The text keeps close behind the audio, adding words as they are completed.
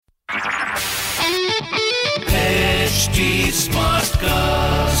HT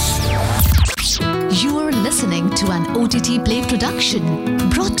Smartcast. You are listening to an OTT Play production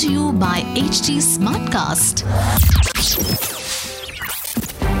brought to you by HT Smartcast.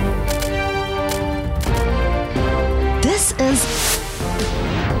 This is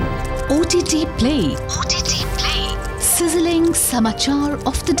OTT Play. OTT Play. Sizzling Samachar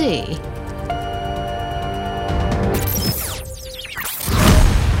of the Day.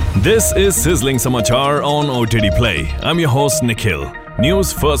 This is Sizzling Samachar on OTT Play. I'm your host Nikhil.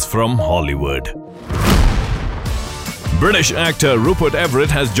 News first from Hollywood. British actor Rupert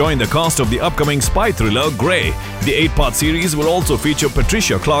Everett has joined the cast of the upcoming spy thriller Grey. The 8-part series will also feature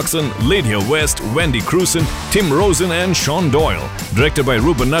Patricia Clarkson, Lydia West, Wendy Crewson, Tim Rosen and Sean Doyle. Directed by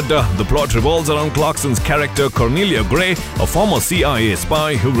Ruben Nadda, the plot revolves around Clarkson's character Cornelia Gray, a former CIA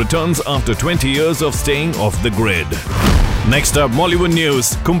spy who returns after 20 years of staying off the grid. Next up, Mollywood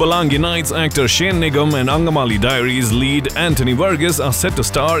news. Kumbalangi Nights actor Shane Nigam and Angamali Diaries lead Anthony Varghese are set to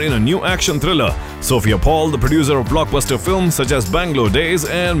star in a new action thriller. Sophia Paul, the producer of blockbuster films such as Bangalore Days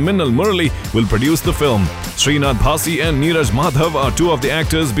and Minnal Murali, will produce the film. Srinath Bhasi and Neeraj Madhav are two of the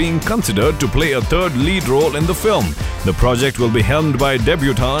actors being considered to play a third lead role in the film. The project will be helmed by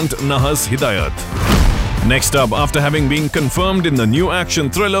debutant Nahas Hidayat. Next up, after having been confirmed in the new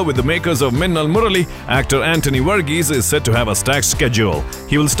action thriller with the makers of Minnal Murali, actor Anthony Varghese is set to have a stacked schedule.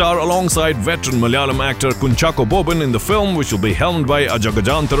 He will star alongside veteran Malayalam actor Kunchako Boban in the film, which will be helmed by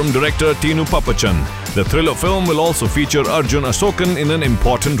Ajagajantaram director Tinu Pappachan. The thriller film will also feature Arjun Asokan in an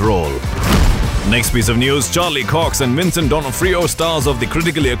important role. Next piece of news, Charlie Cox and Vincent D'Onofrio, stars of the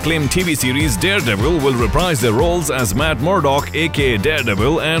critically acclaimed TV series Daredevil, will reprise their roles as Matt Murdock aka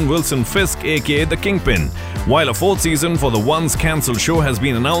Daredevil and Wilson Fisk aka The Kingpin. While a fourth season for the once cancelled show has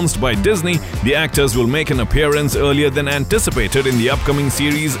been announced by Disney, the actors will make an appearance earlier than anticipated in the upcoming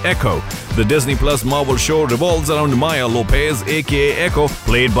series Echo. The Disney Plus Marvel show revolves around Maya Lopez aka Echo,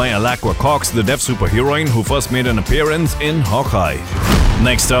 played by Alaqua Cox, the deaf superheroine who first made an appearance in Hawkeye.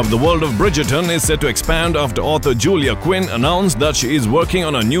 Next up, the world of Bridgerton is set to expand after author Julia Quinn announced that she is working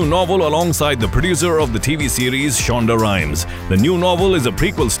on a new novel alongside the producer of the TV series Shonda Rhimes. The new novel is a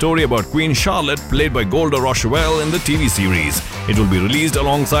prequel story about Queen Charlotte, played by Golda Rosheuvel in the TV series. It will be released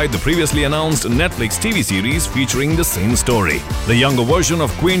alongside the previously announced Netflix TV series featuring the same story. The younger version of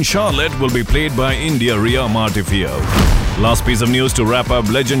Queen Charlotte will be played by India Ria Martifio. Last piece of news to wrap up,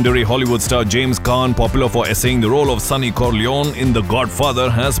 legendary Hollywood star James Caan, popular for essaying the role of Sonny Corleone in The Godfather,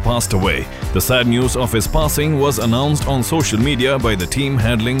 has passed away. The sad news of his passing was announced on social media by the team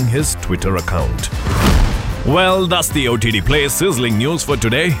handling his Twitter account. Well, that's the OTT Play sizzling news for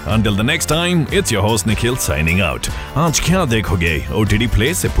today. Until the next time, it's your host Nikhil signing out. Aaj kya dekhoge? OTT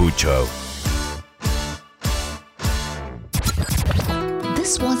Play se poocho.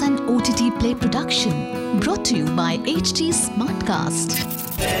 This was an OTT Play production brought to you by HT Smartcast.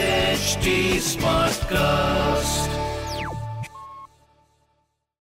 HT Smartcast.